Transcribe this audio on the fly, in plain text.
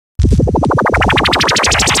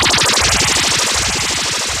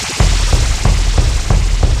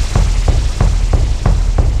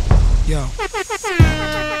Yo.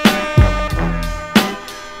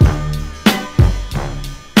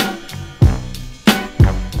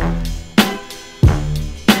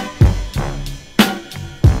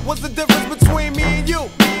 What's the difference between me and you?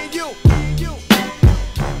 Me and you. Me and you.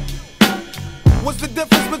 What's the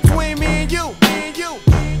difference between me and you? Me and you.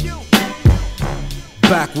 Me and you.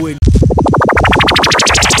 Back with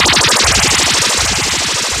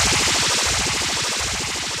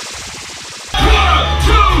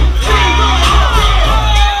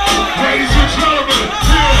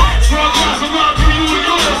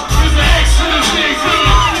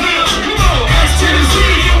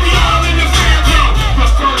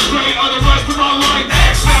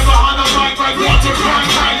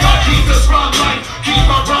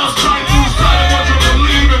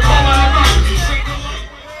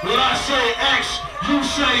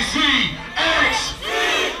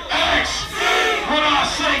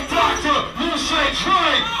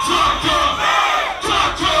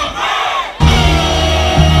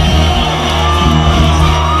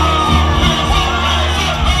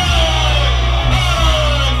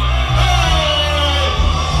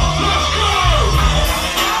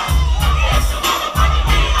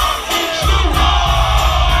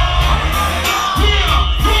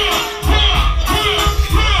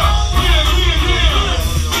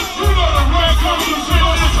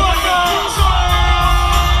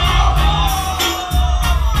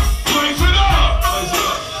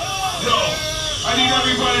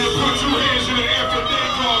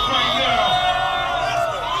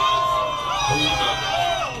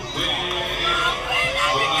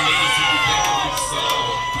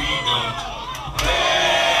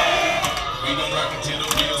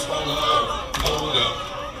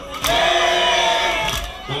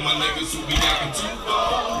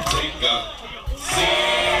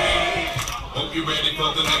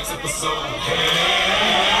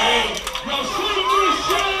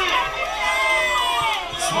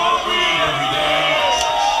Small